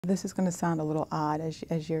This is going to sound a little odd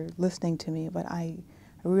as you're listening to me, but I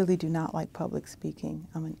really do not like public speaking.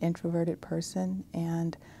 I'm an introverted person,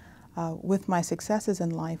 and with my successes in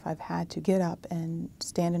life, I've had to get up and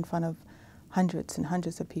stand in front of hundreds and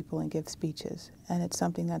hundreds of people and give speeches. And it's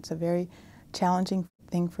something that's a very challenging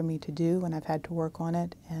thing for me to do, and I've had to work on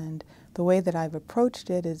it. And the way that I've approached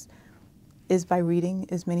it is by reading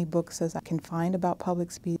as many books as I can find about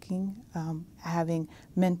public speaking, having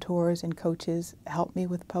mentors and coaches help me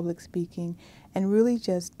with public speaking, and really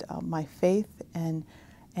just my faith and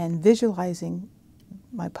visualizing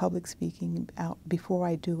my public speaking out before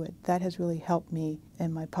I do it. That has really helped me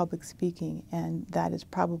in my public speaking, and that is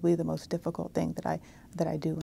probably the most difficult thing that I do.